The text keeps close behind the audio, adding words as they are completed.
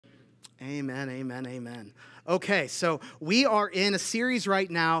Amen, amen, amen. Okay, so we are in a series right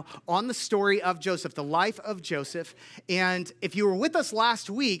now on the story of Joseph, the life of Joseph. And if you were with us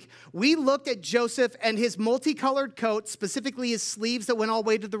last week, we looked at Joseph and his multicolored coat, specifically his sleeves that went all the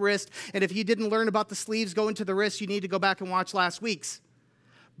way to the wrist. And if you didn't learn about the sleeves going to the wrist, you need to go back and watch last week's.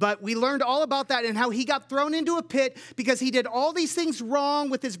 But we learned all about that and how he got thrown into a pit because he did all these things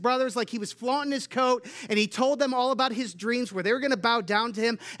wrong with his brothers, like he was flaunting his coat, and he told them all about his dreams where they were going to bow down to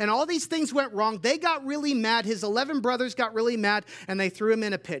him, and all these things went wrong. They got really mad. His 11 brothers got really mad, and they threw him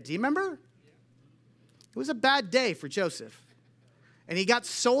in a pit. Do you remember? It was a bad day for Joseph. And he got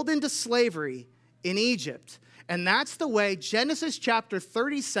sold into slavery in Egypt. And that's the way Genesis chapter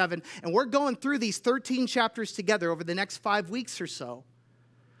 37, and we're going through these 13 chapters together over the next 5 weeks or so.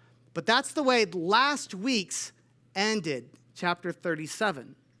 But that's the way last week's ended, chapter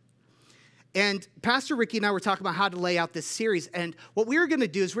 37. And Pastor Ricky and I were talking about how to lay out this series. And what we're going to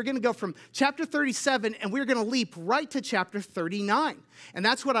do is we're going to go from chapter 37 and we're going to leap right to chapter 39. And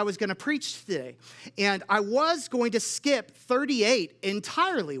that's what I was going to preach today. And I was going to skip 38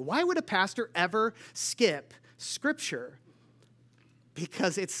 entirely. Why would a pastor ever skip Scripture?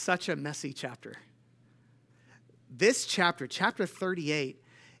 Because it's such a messy chapter. This chapter, chapter 38,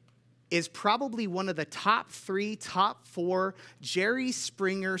 is probably one of the top 4 Jerry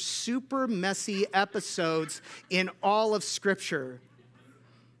Springer super messy episodes in all of Scripture.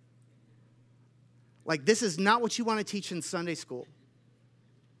 Like, this is not what you want to teach in Sunday school.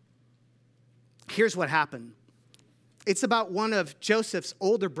 Here's what happened. It's about one of Joseph's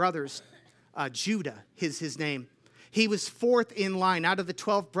older brothers, Judah, his name. He was 4th in line. Out of the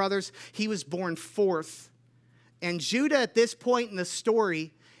 12 brothers, he was born 4th. And Judah, at this point in the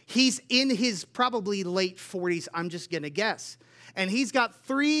story, he's in his probably late 40s, I'm just going to guess. And he's got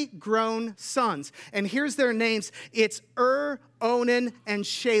 3 grown sons. And here's their names. It's Onan, and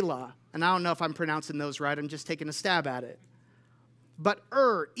Shelah. And I don't know if I'm pronouncing those right. I'm just taking a stab at it. But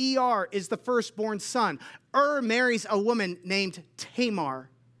E-R, is the firstborn son. Marries a woman named Tamar.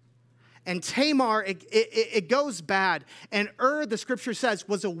 And Tamar, it goes bad. And the scripture says,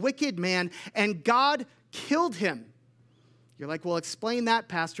 was a wicked man, and God killed him. You're like, well, explain that,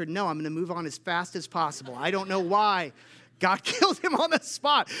 Pastor. No, I'm going to move on as fast as possible. I don't know why God killed him on the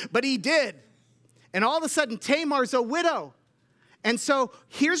spot, but he did. And all of a sudden, Tamar's a widow. And so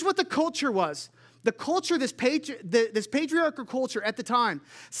here's what the culture was. The culture, this patriarchal culture at the time,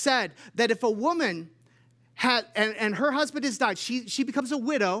 said that if a woman had, and her husband has died, she becomes a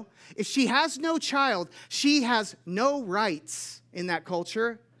widow. If she has no child, she has no rights in that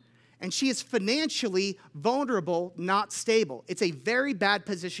culture. And she is financially vulnerable, not stable. It's a very bad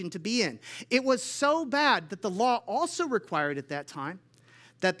position to be in. It was so bad that the law also required at that time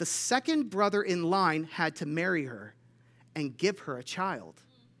that the second brother in line had to marry her and give her a child.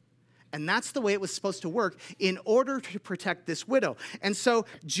 And that's the way it was supposed to work in order to protect this widow. And so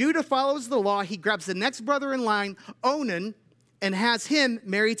Judah follows the law. He grabs the next brother in line, Onan, and has him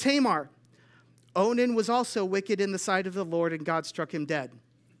marry Tamar. Onan was also wicked in the sight of the Lord, and God struck him dead.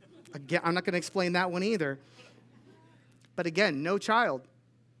 Again, I'm not going to explain that one either. But again, no child.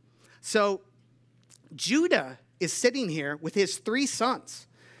 So Judah is sitting here with his 3 sons,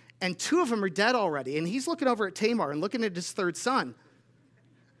 and 2 of them are dead already. And he's looking over at Tamar and looking at his 3rd son.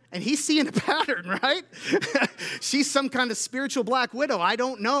 And he's seeing a pattern, right? She's some kind of spiritual black widow. I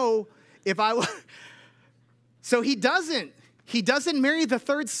don't know if I would. So he doesn't. He doesn't marry the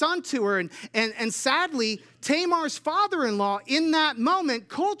 3rd son to her. And sadly, Tamar's father-in-law in that moment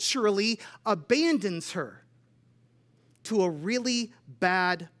culturally abandons her to a really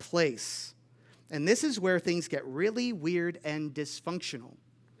bad place. And this is where things get really weird and dysfunctional.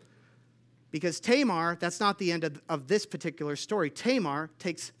 Because Tamar, that's not the end of this particular story. Tamar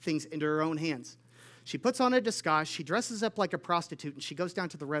takes things into her own hands. She puts on a disguise. She dresses up like a prostitute, and she goes down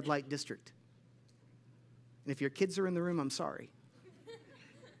to the red light district. And if your kids are in the room, I'm sorry.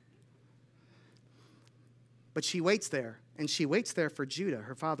 But she waits there, and she waits there for Judah,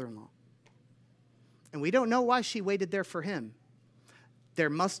 her father-in-law. And we don't know why she waited there for him. There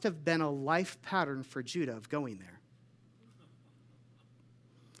must have been a life pattern for Judah of going there.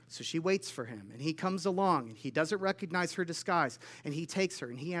 So she waits for him, and he comes along, and he doesn't recognize her disguise, and he takes her,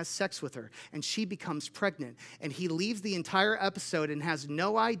 and he has sex with her, and she becomes pregnant, and he leaves the entire episode and has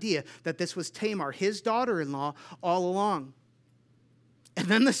no idea that this was Tamar, his daughter-in-law, all along. And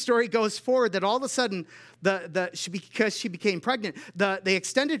then the story goes forward that all of a sudden, because she became pregnant, the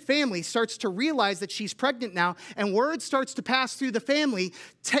extended family starts to realize that she's pregnant now, and word starts to pass through the family,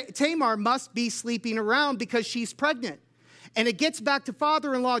 Tamar must be sleeping around because she's pregnant. And it gets back to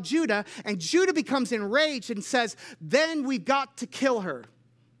father-in-law Judah, and Judah becomes enraged and says, then we've got to kill her.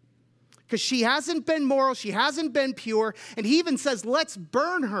 because she hasn't been moral, she hasn't been pure, and he even says, let's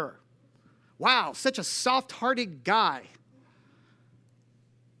burn her. Wow, such a soft-hearted guy.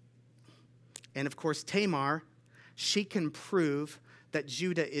 And of course, Tamar, she can prove that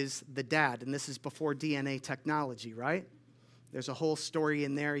Judah is the dad, and this is before DNA technology, right? There's a whole story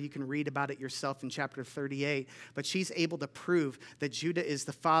in there. You can read about it yourself in chapter 38. But she's able to prove that Judah is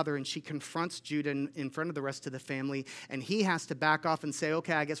the father, and she confronts Judah in front of the rest of the family, and he has to back off and say,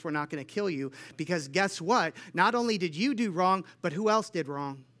 okay, I guess we're not going to kill you, because guess what? Not only did you do wrong, but who else did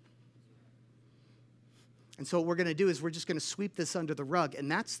wrong? And so what we're going to do is we're just going to sweep this under the rug, and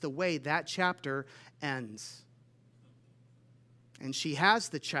that's the way that chapter ends. And she has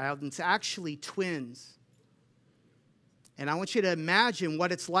the child, and it's actually twins. And I want you to imagine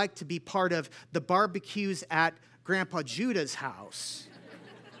what it's like to be part of the barbecues at Grandpa Judah's house.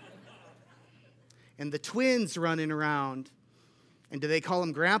 And the twins running around. And do they call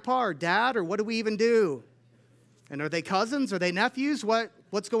him Grandpa or Dad, or what do we even do? And are they cousins? Are they nephews?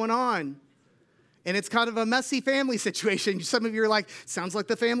 What's going on? And it's kind of a messy family situation. Some of you are like, sounds like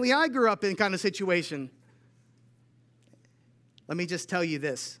the family I grew up in kind of situation. Let me just tell you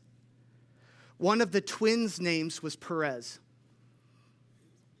this. One of the twins' names was Perez.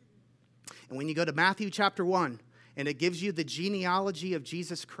 And when you go to Matthew chapter 1, and it gives you the genealogy of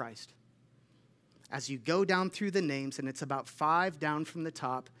Jesus Christ, as you go down through the names, and it's about 5 down from the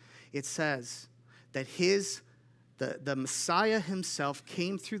top, it says that the Messiah himself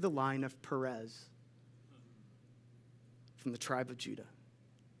came through the line of Perez from the tribe of Judah,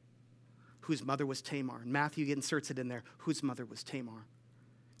 whose mother was Tamar. And Matthew inserts it in there, whose mother was Tamar.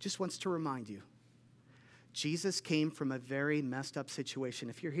 Just wants to remind you, Jesus came from a very messed up situation.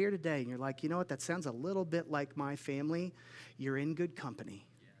 If you're here today and you're like, you know what, that sounds a little bit like my family, you're in good company.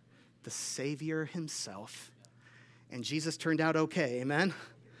 The Savior himself. And Jesus turned out okay, amen?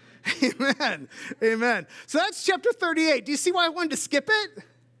 Amen, amen. So that's chapter 38. Do you see why I wanted to skip it?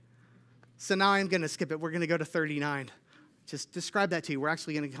 So now I'm going to skip it. We're going to go to 39. Just describe that to you. We're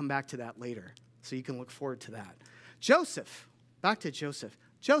actually going to come back to that later, so you can look forward to that. Joseph, back to Joseph.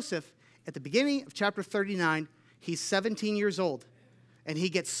 Joseph, at the beginning of chapter 39, he's 17 years old, and he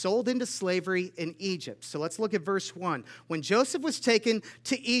gets sold into slavery in Egypt. So let's look at verse 1. When Joseph was taken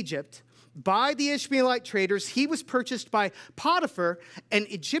to Egypt by the Ishmaelite traders, he was purchased by Potiphar, an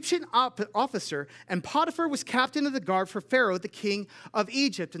Egyptian officer, and Potiphar was captain of the guard for Pharaoh, the king of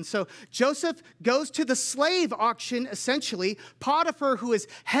Egypt. And so Joseph goes to the slave auction, essentially. Potiphar, who is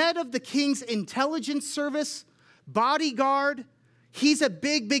head of the king's intelligence service, bodyguard, he's a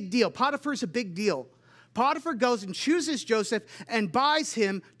big, big deal. Potiphar's a big deal. Potiphar goes and chooses Joseph and buys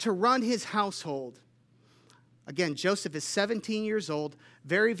him to run his household. Again, Joseph is 17 years old,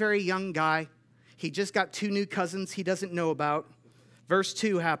 very, very young guy. He just got 2 new cousins he doesn't know about. Verse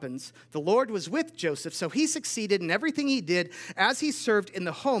 2 happens. The Lord was with Joseph, so he succeeded in everything he did as he served in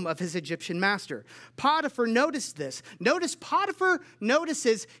the home of his Egyptian master. Potiphar noticed this. Notice Potiphar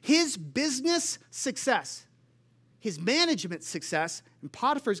notices his business success, his management success, and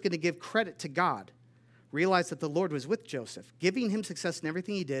Potiphar is going to give credit to God. Realized that the Lord was with Joseph, giving him success in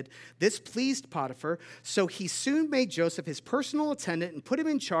everything he did. This pleased Potiphar, so he soon made Joseph his personal attendant and put him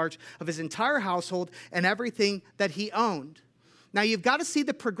in charge of his entire household and everything that he owned. Now, you've got to see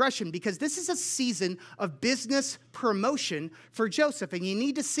the progression, because this is a season of business promotion for Joseph, and you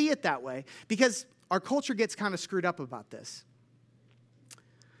need to see it that way, because our culture gets kind of screwed up about this.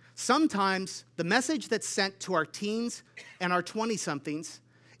 Sometimes the message that's sent to our teens and our 20-somethings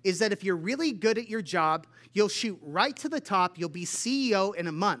is that if you're really good at your job, you'll shoot right to the top, you'll be CEO in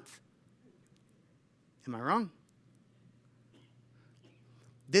a month. Am I wrong?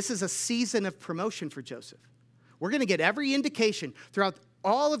 This is a season of promotion for Joseph. We're going to get every indication throughout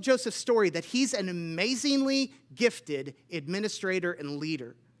all of Joseph's story that he's an amazingly gifted administrator and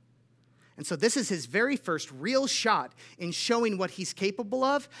leader. And so this is his very first real shot in showing what he's capable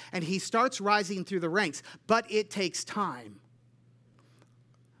of, and he starts rising through the ranks. But it takes time.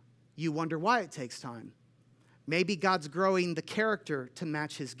 You wonder why it takes time. Maybe God's growing the character to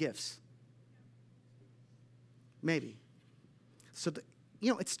match his gifts. Maybe. So,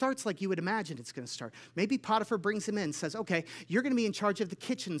 it starts like you would imagine it's going to start. Maybe Potiphar brings him in and says, okay, you're going to be in charge of the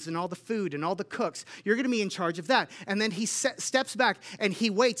kitchens and all the food and all the cooks. You're going to be in charge of that. And then he steps back and he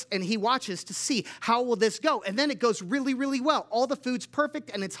waits and he watches to see how will this go. And then it goes really, really well. All the food's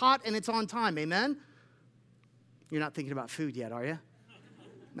perfect and it's hot and it's on time. Amen? You're not thinking about food yet, are you?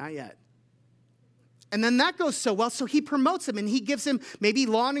 Not yet. And then that goes so well, so he promotes him and he gives him maybe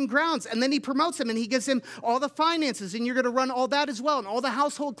lawn and grounds. And then he promotes him and he gives him all the finances and you're going to run all that as well and all the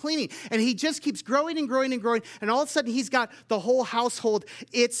household cleaning. And he just keeps growing and growing and growing. And all of a sudden he's got the whole household.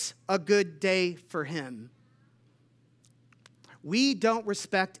 It's a good day for him. We don't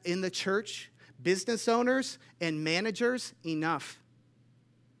respect in the church business owners and managers enough.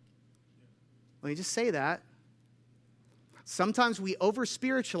 Let me just say that. Sometimes we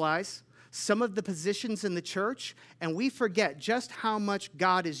over-spiritualize some of the positions in the church, and we forget just how much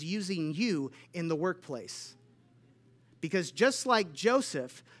God is using you in the workplace. Because just like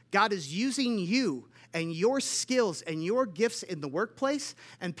Joseph, God is using you and your skills and your gifts in the workplace,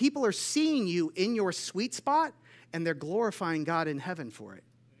 and people are seeing you in your sweet spot, and they're glorifying God in heaven for it.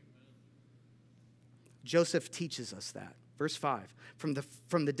 Joseph teaches us that. Verse 5,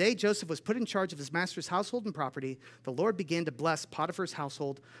 from the day Joseph was put in charge of his master's household and property, the Lord began to bless Potiphar's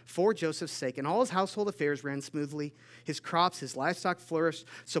household for Joseph's sake, and all his household affairs ran smoothly. His crops, his livestock flourished.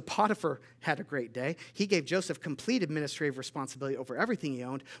 So Potiphar had a great day. He gave Joseph complete administrative responsibility over everything he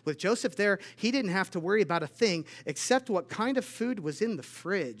owned. With Joseph there, he didn't have to worry about a thing except what kind of food was in the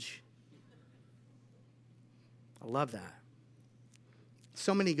fridge. I love that.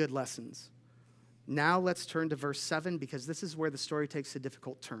 So many good lessons. Now let's turn to verse 7 because this is where the story takes a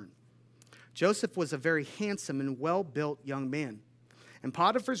difficult turn. Joseph was a very handsome and well-built young man, and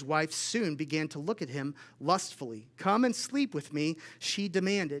Potiphar's wife soon began to look at him lustfully. "Come and sleep with me," she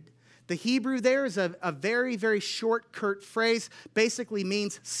demanded. The Hebrew there is a very, very short, curt phrase, basically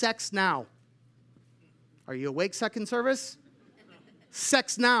means sex now. Are you awake, second service?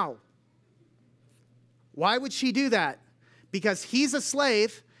 Sex now. Why would she do that? Because he's a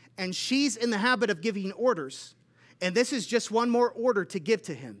slave, and she's in the habit of giving orders. And this is just one more order to give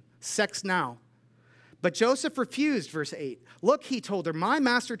to him. Sex now. But Joseph refused, verse 8. "Look," he told her, "my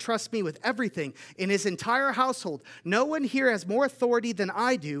master trusts me with everything in his entire household. No one here has more authority than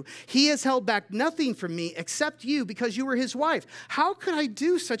I do. He has held back nothing from me except you because you were his wife. How could I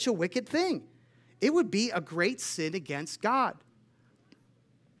do such a wicked thing? It would be a great sin against God."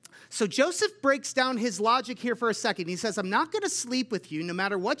 So Joseph breaks down his logic here for a second. He says, I'm not going to sleep with you no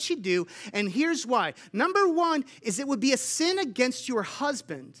matter what you do. And here's why. Number one is it would be a sin against your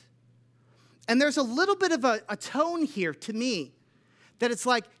husband. And there's a little bit of a tone here to me that it's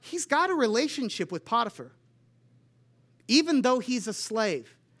like he's got a relationship with Potiphar. Even though he's a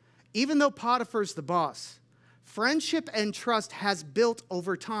slave, even though Potiphar's the boss. Friendship and trust has built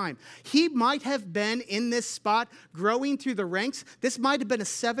over time. He might have been in this spot growing through the ranks. This might have been a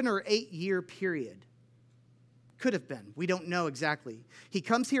 7 or 8 year period. Could have been. We don't know exactly. He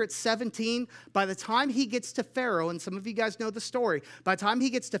comes here at 17. By the time he gets to Pharaoh, and some of you guys know the story, by the time he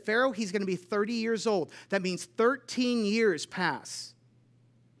gets to Pharaoh, he's going to be 30 years old. That means 13 years pass.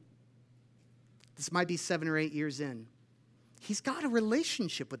 This might be 7 or 8 years in. He's got a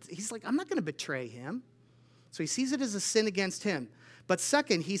relationship with, he's like, I'm not going to betray him. So he sees it as a sin against him. But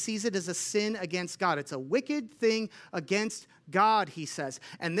second, he sees it as a sin against God. It's a wicked thing against God, he says.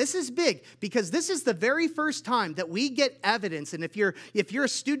 And this is big because this is the very first time that we get evidence. And if you're a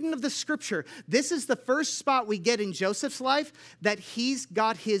student of the scripture, this is the first spot we get in Joseph's life that he's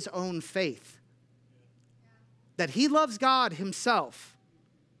got his own faith. That he loves God himself.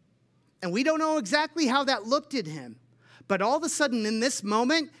 And we don't know exactly how that looked at him. But all of a sudden in this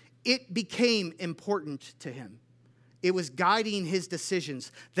moment, it became important to him. It was guiding his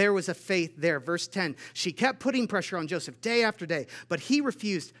decisions. There was a faith there. Verse 10, she kept putting pressure on Joseph day after day, but he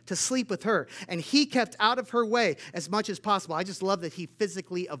refused to sleep with her, and he kept out of her way as much as possible. I just love that he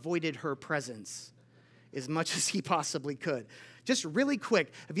physically avoided her presence as much as he possibly could. Just really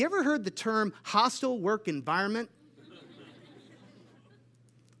quick, have you ever heard the term hostile work environment?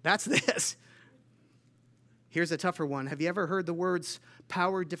 That's this. Here's a tougher one. Have you ever heard the words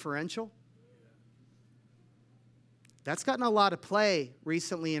power differential? That's gotten a lot of play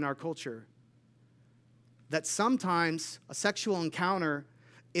recently in our culture. That sometimes a sexual encounter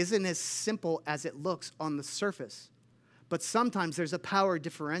isn't as simple as it looks on the surface. But sometimes there's a power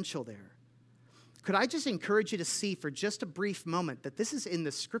differential there. Could I just encourage you to see for just a brief moment that this is in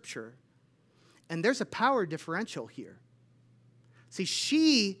the scripture and there's a power differential here. See,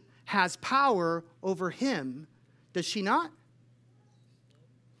 she has power over him, does she not?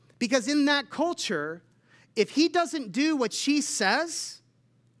 Because in that culture, if he doesn't do what she says,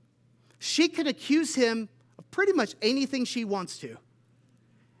 she could accuse him of pretty much anything she wants to.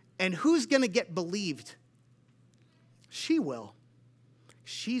 And who's going to get believed? She will.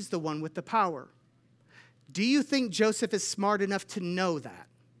 She's the one with the power. Do you think Joseph is smart enough to know that?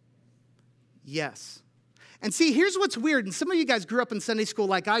 Yes. And see, here's what's weird. And some of you guys grew up in Sunday school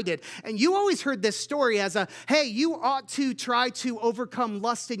like I did. And you always heard this story as hey, you ought to try to overcome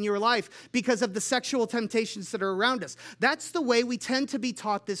lust in your life because of the sexual temptations that are around us. That's the way we tend to be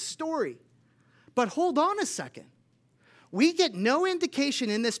taught this story. But hold on a second. We get no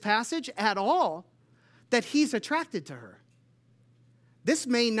indication in this passage at all that he's attracted to her. This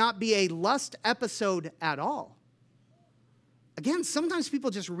may not be a lust episode at all. Again, sometimes people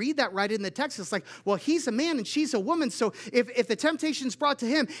just read that right in the text. It's like, well, he's a man and she's a woman. So if the temptation's brought to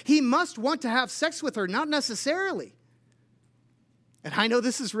him, he must want to have sex with her. Not necessarily. And I know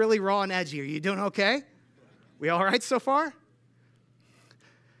this is really raw and edgy. Are you doing okay? We all right so far?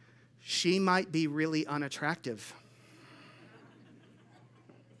 She might be really unattractive.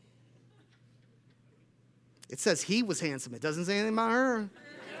 It says he was handsome. It doesn't say anything about her.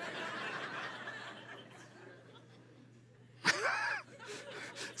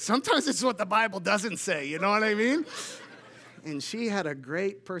 Sometimes it's what the Bible doesn't say, you know what I mean? And she had a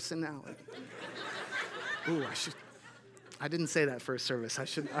great personality. Ooh, I didn't say that first service. I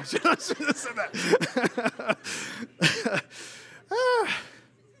should have said that.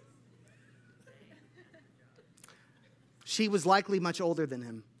 She was likely much older than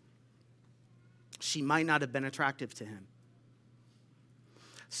him. She might not have been attractive to him.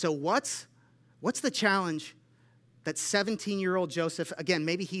 So what's the challenge that 17-year-old Joseph, again,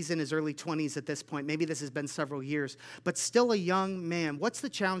 maybe he's in his early 20s at this point. Maybe this has been several years, but still a young man. What's the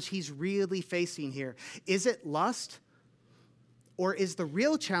challenge he's really facing here? Is it lust? Or is the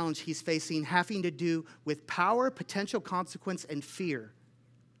real challenge he's facing having to do with power, potential consequence, and fear?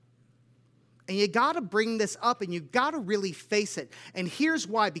 And you got to bring this up and you got to really face it. And here's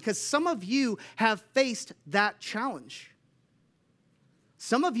why. Because some of you have faced that challenge.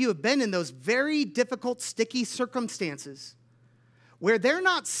 Some of you have been in those very difficult, sticky circumstances where they're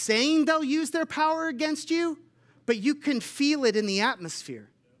not saying they'll use their power against you, but you can feel it in the atmosphere.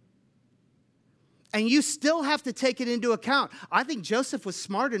 And you still have to take it into account. I think Joseph was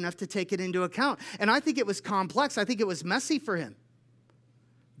smart enough to take it into account. And I think it was complex. I think it was messy for him.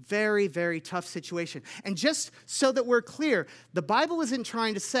 Very, very tough situation. And just so that we're clear, the Bible isn't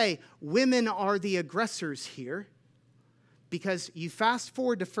trying to say women are the aggressors here. Because you fast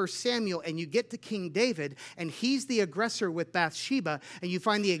forward to 1 Samuel and you get to King David and he's the aggressor with Bathsheba and you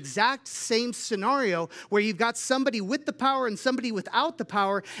find the exact same scenario where you've got somebody with the power and somebody without the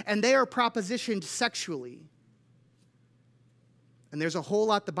power and they are propositioned sexually. And there's a whole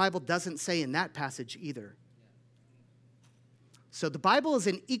lot the Bible doesn't say in that passage either. So the Bible is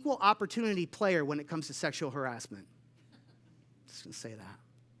an equal opportunity player when it comes to sexual harassment. I'm just going to say that.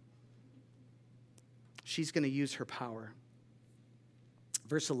 She's going to use her power.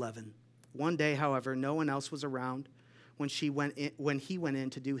 Verse 11, one day, however, no one else was around when he went in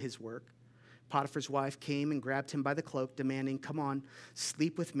to do his work. Potiphar's wife came and grabbed him by the cloak, demanding, "Come on,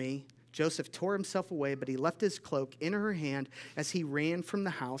 sleep with me." Joseph tore himself away, but he left his cloak in her hand as he ran from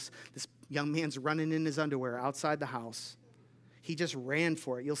the house. This young man's running in his underwear outside the house. He just ran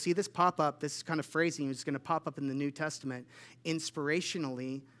for it. You'll see this pop up. This kind of phrasing is going to pop up in the New Testament.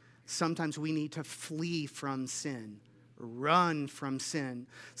 Inspirationally, sometimes we need to flee from sin. Run from sin.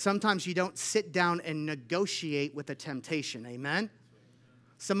 Sometimes you don't sit down and negotiate with a temptation. Amen?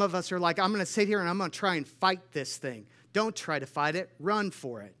 Some of us are like, I'm going to sit here and I'm going to try and fight this thing. Don't try to fight it. Run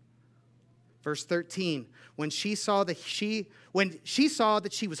for it. Verse 13, when she saw that she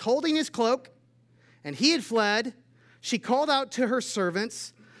was holding his cloak and he had fled, she called out to her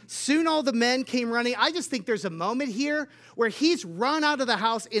servants. Soon all the men came running. I just think there's a moment here where he's run out of the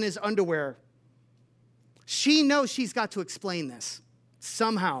house in his underwear. She knows she's got to explain this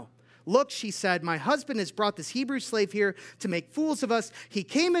somehow. "Look," she said, "my husband has brought this Hebrew slave here to make fools of us. He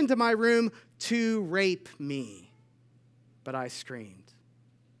came into my room to rape me." But I screamed.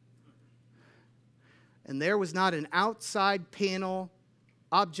 And there was not an outside panel,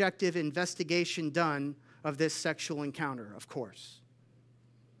 objective investigation done of this sexual encounter, of course.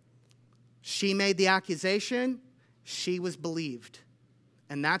 She made the accusation. She was believed.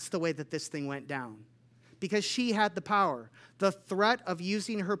 And that's the way that this thing went down. Because she had the power. The threat of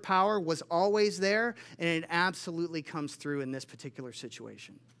using her power was always there, and it absolutely comes through in this particular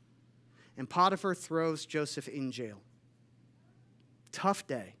situation. And Potiphar throws Joseph in jail. Tough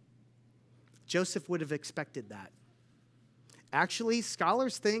day. Joseph would have expected that. Actually,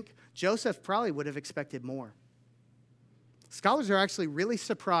 scholars think Joseph probably would have expected more. Scholars are actually really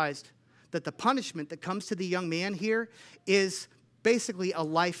surprised that the punishment that comes to the young man here is basically a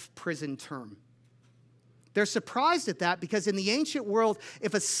life prison term. They're surprised at that because in the ancient world,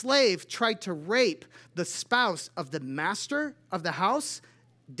 if a slave tried to rape the spouse of the master of the house,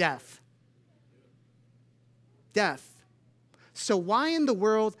 death. death. So why in the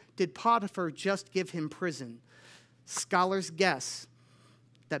world did Potiphar just give him prison? Scholars guess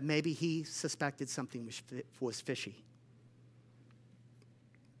that maybe he suspected something was fishy.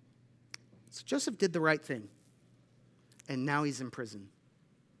 So Joseph did the right thing, and now he's in prison.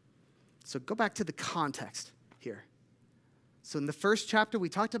 So go back to the context here. So in the first chapter we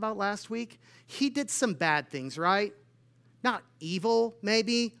talked about last week, he did some bad things, right? Not evil,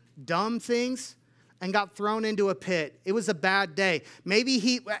 maybe, dumb things, and got thrown into a pit. It was a bad day.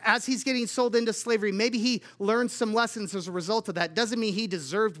 Maybe as he's getting sold into slavery, maybe he learned some lessons as a result of that. Doesn't mean he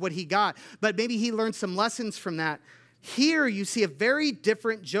deserved what he got, but maybe he learned some lessons from that. Here you see a very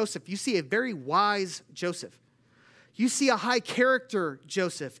different Joseph. You see a very wise Joseph. You see a high character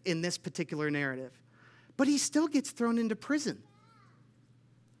Joseph in this particular narrative, but he still gets thrown into prison.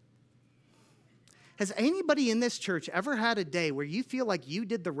 Has anybody in this church ever had a day where you feel like you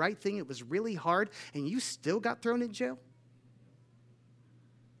did the right thing, it was really hard, and you still got thrown in jail?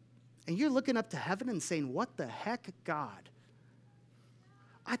 And you're looking up to heaven and saying, what the heck, God?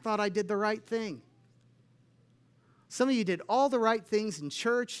 I thought I did the right thing. Some of you did all the right things in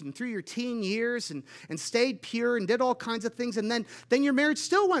church and through your teen years and stayed pure and did all kinds of things, and then your marriage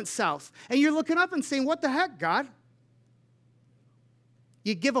still went south. And you're looking up and saying, what the heck, God?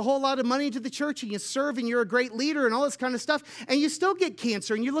 You give a whole lot of money to the church and you serve and you're a great leader and all this kind of stuff, and you still get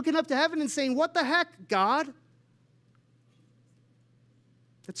cancer, and you're looking up to heaven and saying, what the heck, God?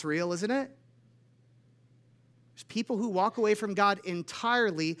 That's real, isn't it? There's people who walk away from God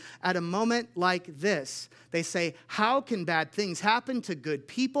entirely at a moment like this. They say, how can bad things happen to good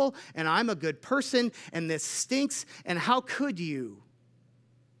people? And I'm a good person, and this stinks, and how could you?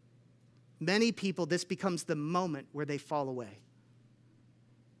 Many people, this becomes the moment where they fall away.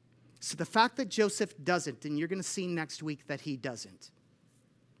 So the fact that Joseph doesn't, and you're going to see next week that he doesn't,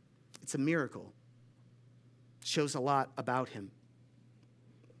 it's a miracle. It shows a lot about him.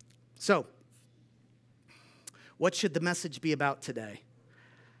 So, what should the message be about today?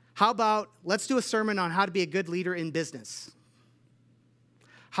 How about let's do a sermon on how to be a good leader in business?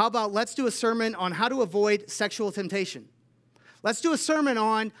 How about let's do a sermon on how to avoid sexual temptation? Let's do a sermon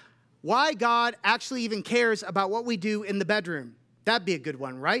on why God actually even cares about what we do in the bedroom. That'd be a good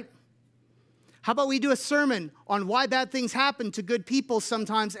one, right? How about we do a sermon on why bad things happen to good people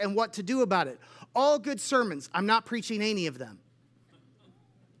sometimes and what to do about it? All good sermons. I'm not preaching any of them.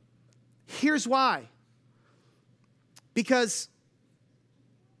 Here's why. Because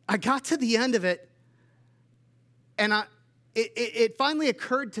I got to the end of it, and it finally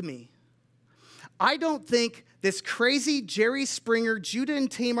occurred to me. I don't think this crazy Jerry Springer, Judah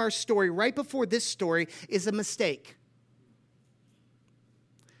and Tamar story right before this story is a mistake.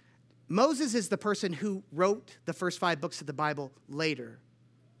 Moses is the person who wrote the first 5 books of the Bible later.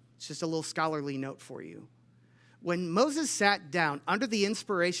 It's just a little scholarly note for you. When Moses sat down under the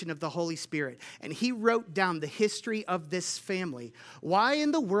inspiration of the Holy Spirit and he wrote down the history of this family, why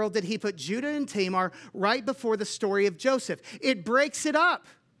in the world did he put Judah and Tamar right before the story of Joseph? It breaks it up.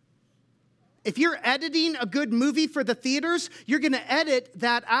 If you're editing a good movie for the theaters, you're going to edit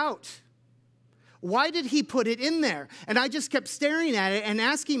that out. Why did he put it in there? And I just kept staring at it and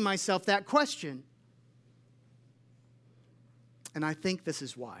asking myself that question. And I think this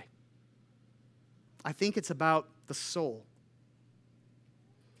is why. I think it's about the soul.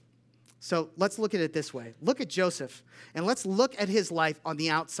 So let's look at it this way. Look at Joseph, and let's look at his life on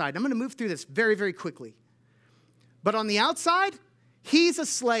the outside. I'm going to move through this very, very quickly. But on the outside, he's a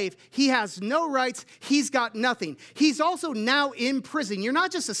slave. He has no rights. He's got nothing. He's also now in prison. You're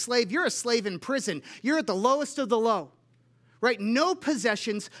not just a slave. You're a slave in prison. You're at the lowest of the low, right? No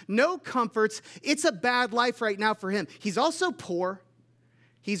possessions, no comforts. It's a bad life right now for him. He's also poor.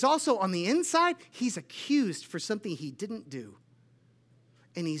 He's also on the inside. He's accused for something he didn't do.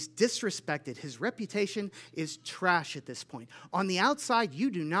 And he's disrespected. His reputation is trash at this point. On the outside,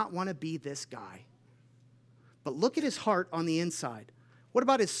 you do not want to be this guy. But look at his heart on the inside. What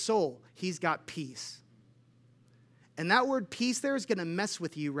about his soul? He's got peace. And that word peace there is going to mess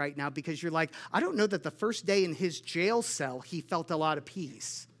with you right now because you're like, I don't know that the first day in his jail cell he felt a lot of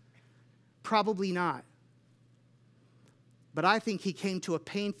peace. Probably not. But I think he came to a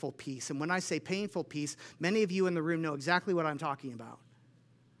painful peace. And when I say painful peace, many of you in the room know exactly what I'm talking about.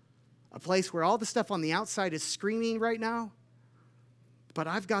 A place where all the stuff on the outside is screaming right now. But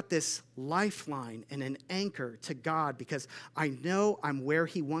I've got this lifeline and an anchor to God because I know I'm where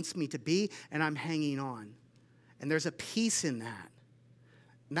he wants me to be and I'm hanging on. And there's a peace in that.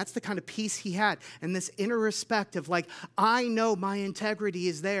 And that's the kind of peace he had. And this inner respect of like, I know my integrity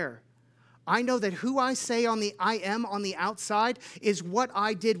is there. I know that who I say I am on the outside is what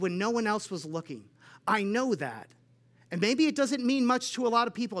I did when no one else was looking. I know that. And maybe it doesn't mean much to a lot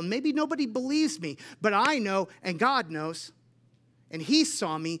of people, and maybe nobody believes me, but I know, and God knows, and he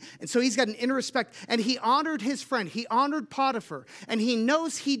saw me, and so he's got an inner respect, and he honored his friend. He honored Potiphar, and he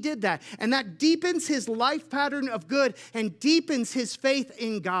knows he did that, and that deepens his life pattern of good and deepens his faith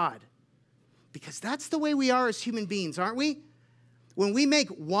in God, because that's the way we are as human beings, aren't we? When we make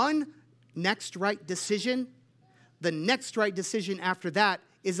one next right decision, the next right decision after that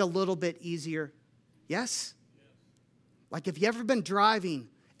is a little bit easier. Yes? Like, if you ever been driving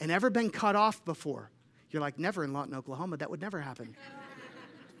and ever been cut off before, you're like, never in Lawton, Oklahoma. That would never happen.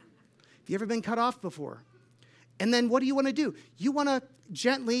 Have you ever been cut off before? And then what do you want to do? You want to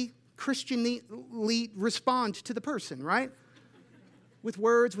gently, Christianly respond to the person, right? With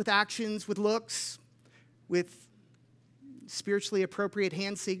words, with actions, with looks, with spiritually appropriate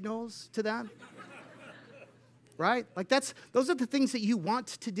hand signals to them. Right? Like, those are the things that you want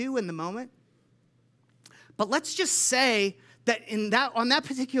to do in the moment. But let's just say that on that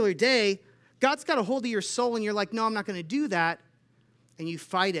particular day, God's got a hold of your soul and you're like, no, I'm not going to do that. And you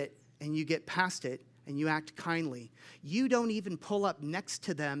fight it and you get past it and you act kindly. You don't even pull up next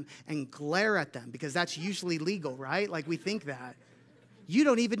to them and glare at them, because that's usually legal, right? Like, we think that. You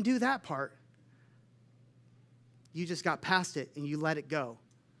don't even do that part. You just got past it and you let it go.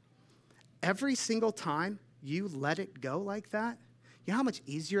 Every single time you let it go like that, you know how much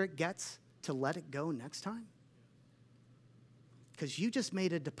easier it gets to let it go next time? Because you just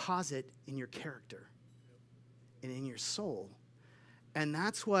made a deposit in your character and in your soul. And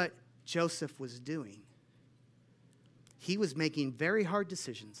that's what Joseph was doing. He was making very hard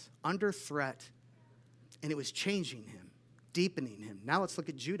decisions under threat, and it was changing him, deepening him. Now let's look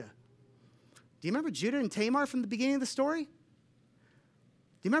at Judah. Do you remember Judah and Tamar from the beginning of the story? Do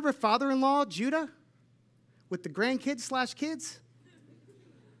you remember father-in-law Judah with the grandkids/kids?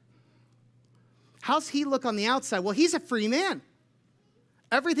 How's he look on the outside? Well, he's a free man.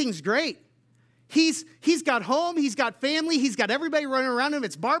 Everything's great. He's got home, he's got family, he's got everybody running around him.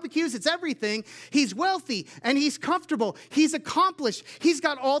 It's barbecues, it's everything. He's wealthy and he's comfortable. He's accomplished. He's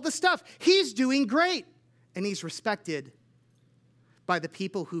got all the stuff. He's doing great. And he's respected by the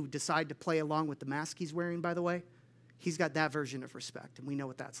people who decide to play along with the mask he's wearing, by the way. He's got that version of respect, and we know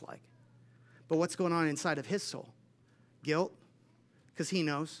what that's like. But what's going on inside of his soul? Guilt, because he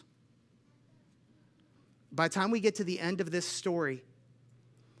knows. By the time we get to the end of this story,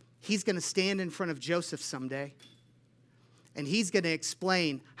 he's going to stand in front of Joseph someday, and he's going to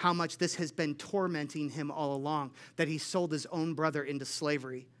explain how much this has been tormenting him all along, that he sold his own brother into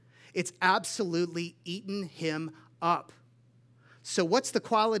slavery. It's absolutely eaten him up. So what's the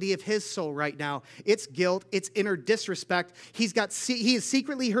quality of his soul right now? It's guilt. It's inner disrespect. He has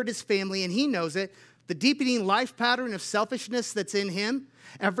secretly hurt his family, and he knows it. The deepening life pattern of selfishness that's in him.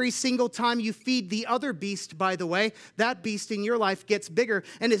 Every single time you feed the other beast, by the way, that beast in your life gets bigger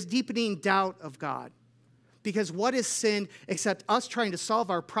and is deepening doubt of God. Because what is sin except us trying to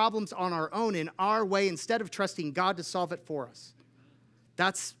solve our problems on our own in our way instead of trusting God to solve it for us?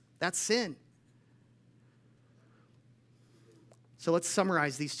 That's sin. So let's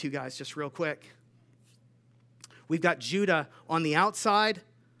summarize these two guys just real quick. We've got Judah on the outside,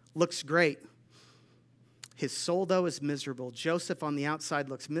 looks great. His soul, though, is miserable. Joseph on the outside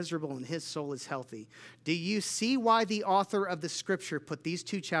looks miserable, and his soul is healthy. Do you see why the author of the scripture put these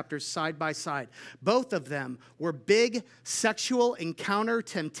two chapters side by side? Both of them were big sexual encounter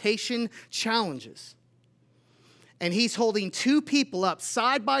temptation challenges. And he's holding two people up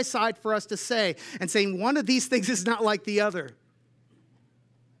side by side for us to say, and saying one of these things is not like the other.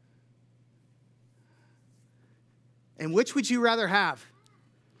 And which would you rather have?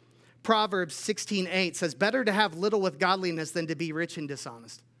 Proverbs 16:8 says, better to have little with godliness than to be rich and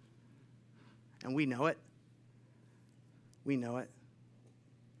dishonest. And we know it. We know it.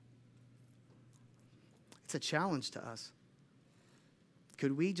 It's a challenge to us.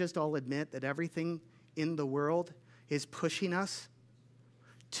 Could we just all admit that everything in the world is pushing us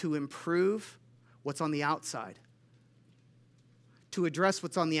to improve what's on the outside, to address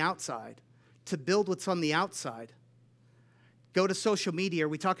what's on the outside, to build what's on the outside? Go to social media. Are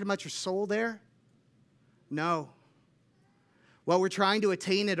we talking about your soul there? No. What we're trying to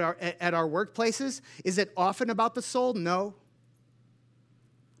attain at our workplaces, is it often about the soul? No.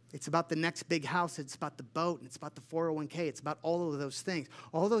 It's about the next big house. It's about the boat. And it's about the 401k. It's about all of those things.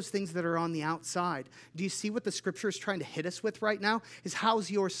 All those things that are on the outside. Do you see what the scripture is trying to hit us with right now? Is how's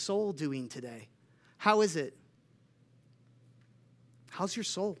your soul doing today? How is it? How's your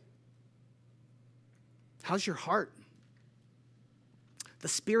soul? How's your heart? The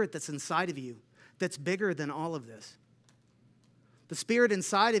spirit that's inside of you, that's bigger than all of this. The spirit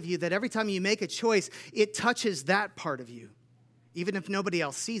inside of you that every time you make a choice, it touches that part of you, even if nobody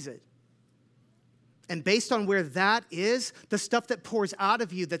else sees it. And based on where that is, the stuff that pours out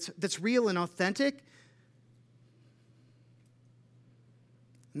of you that's real and authentic,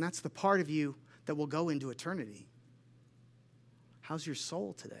 and that's the part of you that will go into eternity. How's your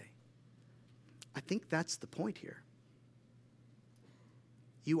soul today? I think that's the point here.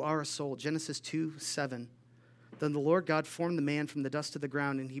 You are a soul. Genesis 2:7. Then the Lord God formed the man from the dust of the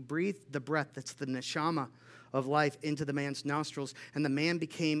ground, and he breathed the breath, that's the neshama of life, into the man's nostrils, and the man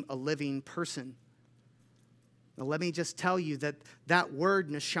became a living person. Now let me just tell you that that word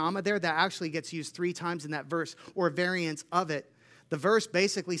neshama there, that actually gets used 3 times in that verse, or variants of it. The verse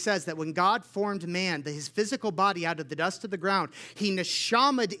basically says that when God formed man, his physical body out of the dust of the ground, he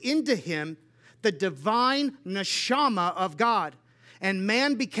neshamaed into him the divine neshama of God. And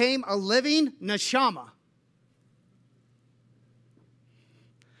man became a living neshama.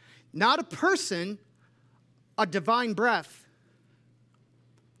 Not a person, a divine breath.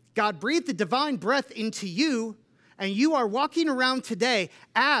 God breathed the divine breath into you, and you are walking around today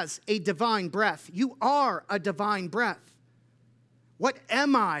as a divine breath. You are a divine breath. What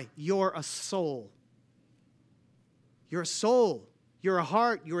am I? You're a soul. You're a soul. You're a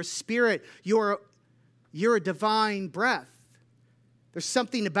heart. You're a spirit. You're a divine breath. There's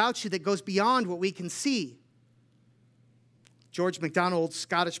something about you that goes beyond what we can see. George MacDonald,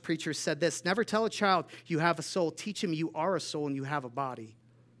 Scottish preacher, said this: never tell a child you have a soul. Teach him you are a soul and you have a body.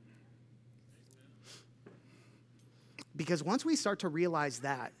 Because once we start to realize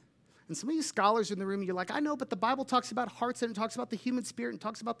that, and some of you scholars in the room, you're like, I know, but the Bible talks about hearts and it talks about the human spirit and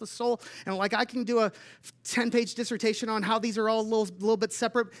talks about the soul. And like, I can do a 10-page dissertation on how these are all a little bit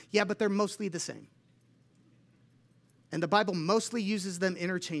separate. Yeah, but they're mostly the same. And the Bible mostly uses them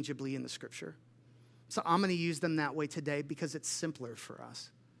interchangeably in the scripture. So I'm going to use them that way today because it's simpler for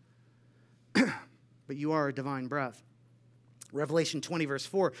us. But you are a divine breath. Revelation 20 verse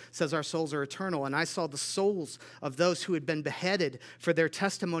 4 says our souls are eternal. And I saw the souls of those who had been beheaded for their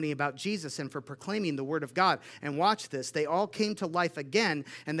testimony about Jesus and for proclaiming the word of God. And watch this. They all came to life again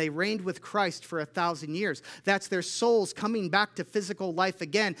and they reigned with Christ for 1,000 years. That's their souls coming back to physical life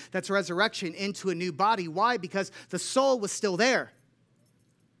again. That's resurrection into a new body. Why? Because the soul was still there.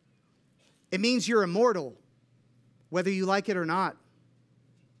 It means you're immortal, whether you like it or not.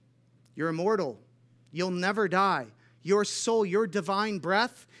 You're immortal. You'll never die. Your soul, your divine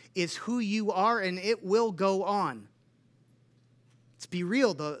breath is who you are, and it will go on. Let's be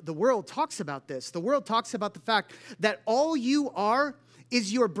real. The world talks about this. The world talks about the fact that all you are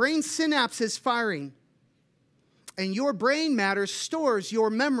is your brain synapses firing. And your brain matter stores your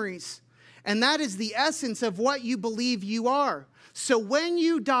memories. And that is the essence of what you believe you are. So when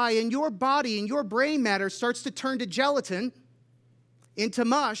you die and your body and your brain matter starts to turn to gelatin, into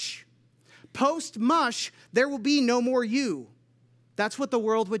mush, post-mush, there will be no more you. That's what the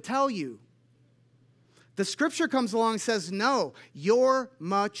world would tell you. The scripture comes along and says, no, you're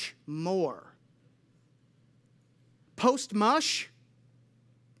much more. Post-mush,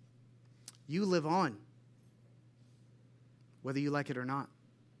 you live on, whether you like it or not.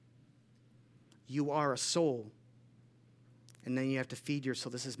 You are a soul. And then you have to feed your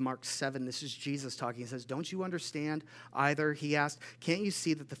soul. This is Mark 7. This is Jesus talking. He says, don't you understand either? He asked, can't you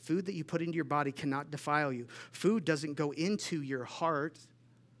see that the food that you put into your body cannot defile you? Food doesn't go into your heart,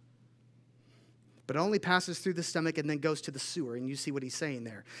 but only passes through the stomach and then goes to the sewer. And you see what he's saying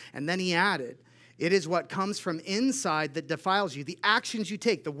there. And then he added, it is what comes from inside that defiles you. The actions you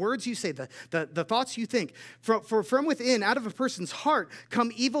take, the words you say, the thoughts you think. From within, out of a person's heart,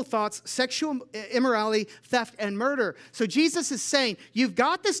 come evil thoughts, sexual immorality, theft, and murder. So Jesus is saying, you've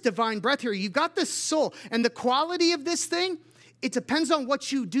got this divine breath here. You've got this soul. And the quality of this thing, it depends on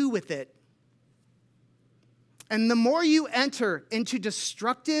what you do with it. And the more you enter into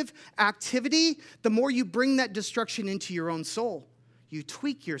destructive activity, the more you bring that destruction into your own soul. You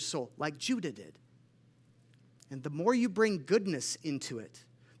tweak your soul like Judah did. And the more you bring goodness into it,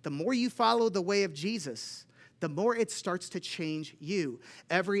 the more you follow the way of Jesus, the more it starts to change you.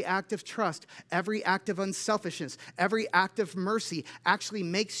 Every act of trust, every act of unselfishness, every act of mercy actually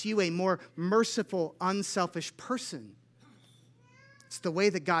makes you a more merciful, unselfish person. It's the way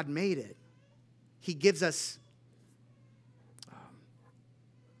that God made it. He gives us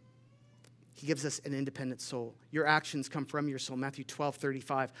an independent soul. Your actions come from your soul. Matthew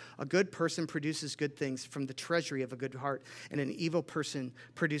 12:35. A good person produces good things from the treasury of a good heart, and an evil person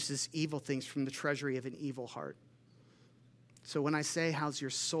produces evil things from the treasury of an evil heart. So when I say, how's your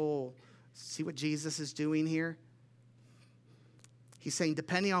soul? See what Jesus is doing here? He's saying,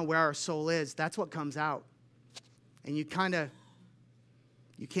 depending on where our soul is, that's what comes out. And you kind of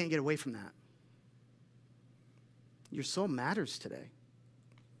You can't get away from that. Your soul matters today.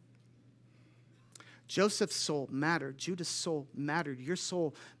 Joseph's soul mattered. Judah's soul mattered. Your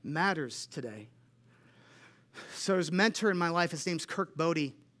soul matters today. So there's a mentor in my life. His name's Kirk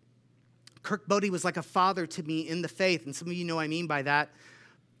Bodie. Kirk Bodie was like a father to me in the faith. And some of you know what I mean by that.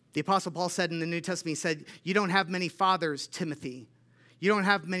 The Apostle Paul said in the New Testament, he said, you don't have many fathers, Timothy. You don't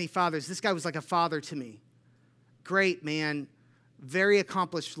have many fathers. This guy was like a father to me. Great man. Very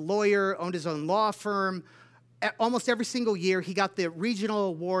accomplished lawyer. Owned his own law firm. Almost every single year, he got the regional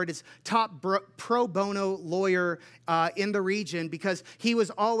award as top pro bono lawyer in the region because he was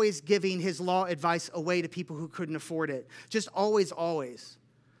always giving his law advice away to people who couldn't afford it. Just always, always.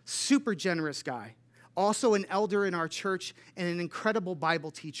 Super generous guy. Also an elder in our church and an incredible Bible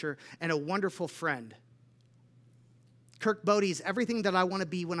teacher and a wonderful friend. Kirk Bodie is everything that I want to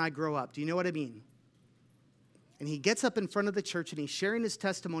be when I grow up. Do you know what I mean? And he gets up in front of the church and he's sharing his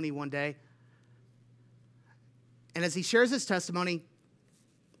testimony one day. And as he shares his testimony,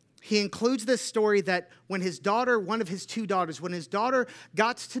 he includes this story that when his daughter, one of his two daughters, when his daughter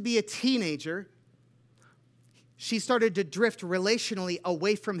got to be a teenager, she started to drift relationally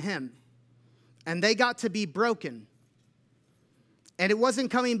away from him. And they got to be broken. And it wasn't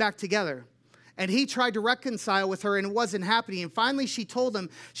coming back together. And he tried to reconcile with her and it wasn't happening. And finally she told him,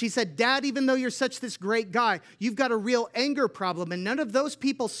 she said, Dad, even though you're such this great guy, you've got a real anger problem. And none of those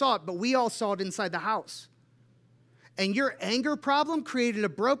people saw it, but we all saw it inside the house. And your anger problem created a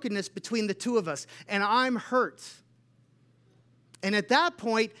brokenness between the two of us. And I'm hurt. And at that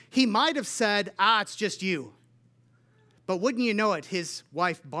point, he might have said, it's just you. But wouldn't you know it, his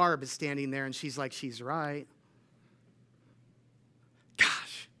wife Barb is standing there and she's like, she's right.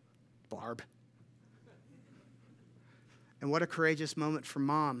 Gosh, Barb. And what a courageous moment for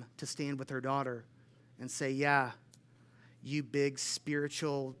mom to stand with her daughter and say, yeah, you big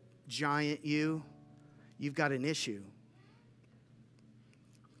spiritual giant, you've got an issue.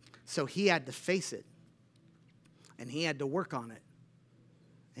 So he had to face it. And he had to work on it.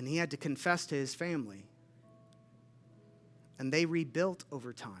 And he had to confess to his family. And they rebuilt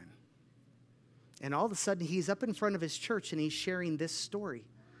over time. And all of a sudden, he's up in front of his church and he's sharing this story.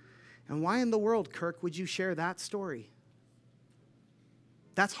 And why in the world, Kirk, would you share that story?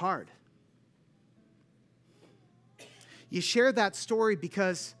 That's hard. You share that story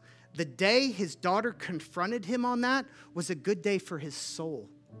because the day his daughter confronted him on that was a good day for his soul.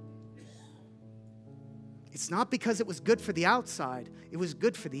 It's not because it was good for the outside. It was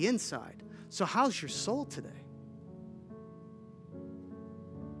good for the inside. So how's your soul today?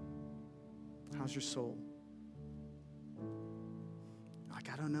 How's your soul? Like,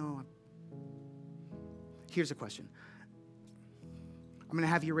 I don't know. Here's a question. I'm going to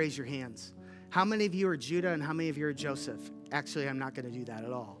have you raise your hands. How many of you are Judah and how many of you are Joseph? Actually, I'm not going to do that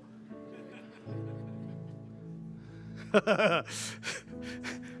at all. Of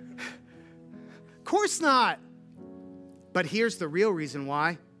course not. But here's the real reason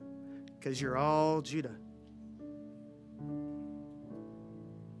why. Because you're all Judah.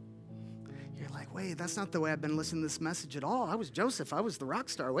 You're like, wait, that's not the way I've been listening to this message at all. I was Joseph. I was the rock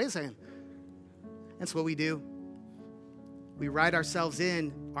star. Wait a second. That's what we do. We write ourselves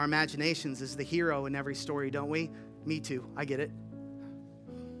in our imaginations as the hero in every story, don't we? Me too. I get it.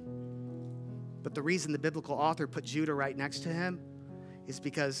 But the reason the biblical author put Judah right next to him is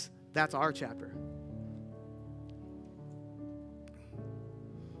because that's our chapter.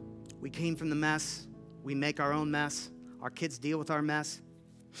 We came from the mess. We make our own mess. Our kids deal with our mess.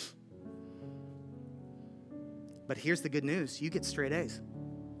 But here's the good news. You get straight A's.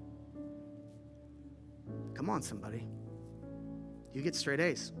 Come on, somebody. You get straight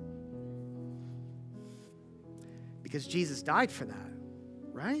A's. Because Jesus died for that,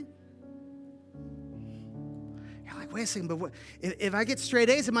 right? You're like, wait a second, but what, if I get straight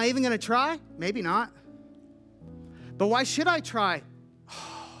A's, am I even going to try? Maybe not. But why should I try?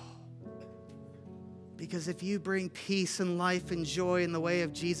 Because if you bring peace and life and joy in the way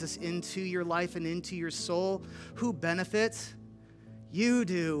of Jesus into your life and into your soul, who benefits? You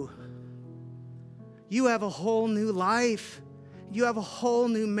do. You have a whole new life. You have a whole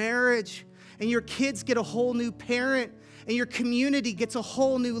new marriage. And your kids get a whole new parent. And your community gets a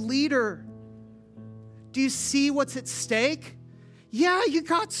whole new leader. Do you see what's at stake? Yeah, you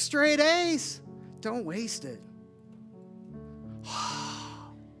got straight A's. Don't waste it.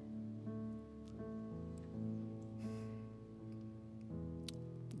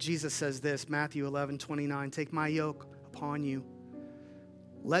 Jesus says this, Matthew 11:29, take my yoke upon you.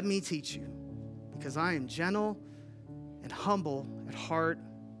 Let me teach you, because I am gentle and humble at heart.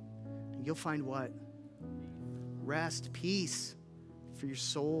 And you'll find what? Rest, peace, for your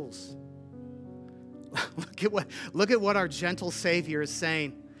souls. Look at what our gentle Savior is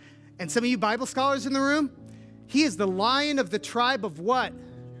saying. And some of you Bible scholars in the room, he is the Lion of the tribe of what?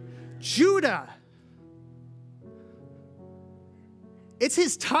 Judah. It's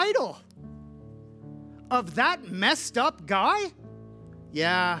his title. Of that messed up guy?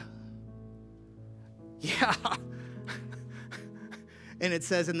 Yeah. Yeah. And it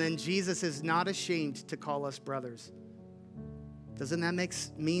says, and then Jesus is not ashamed to call us brothers. Doesn't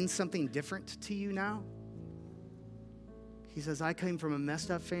that mean something different to you now? He says, I came from a messed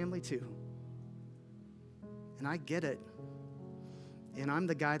up family too. And I get it. And I'm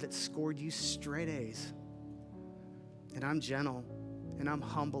the guy that scored you straight A's. And I'm gentle. And I'm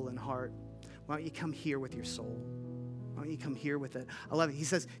humble in heart. Why don't you come here with your soul? Why don't you come here with it? I love it. He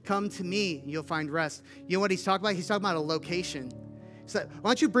says, come to me and you'll find rest. You know what he's talking about? He's talking about a location. So why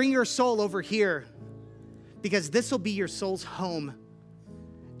don't you bring your soul over here? Because this will be your soul's home.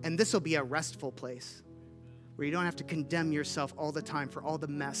 And this will be a restful place where you don't have to condemn yourself all the time for all the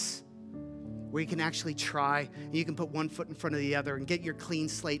mess. Where you can actually try and you can put one foot in front of the other and get your clean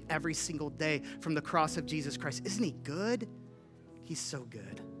slate every single day from the cross of Jesus Christ. Isn't he good? He's so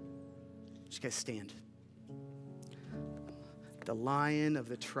good. Just guys stand. The Lion of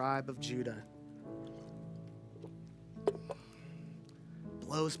the tribe of Judah.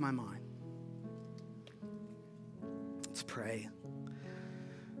 Blows my mind. Let's pray.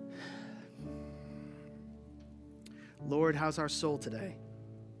 Lord, how's our soul today?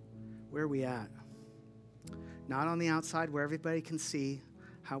 Where are we at? Not on the outside where everybody can see.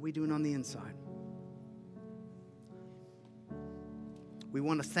 How are we doing on the inside? We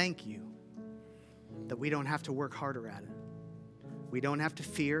want to thank you that we don't have to work harder at it. We don't have to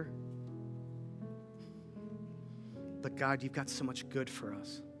fear. But God, you've got so much good for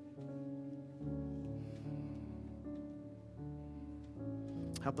us.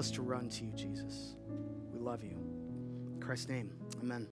 Help us to run to you, Jesus. We love you. In Christ's name, amen.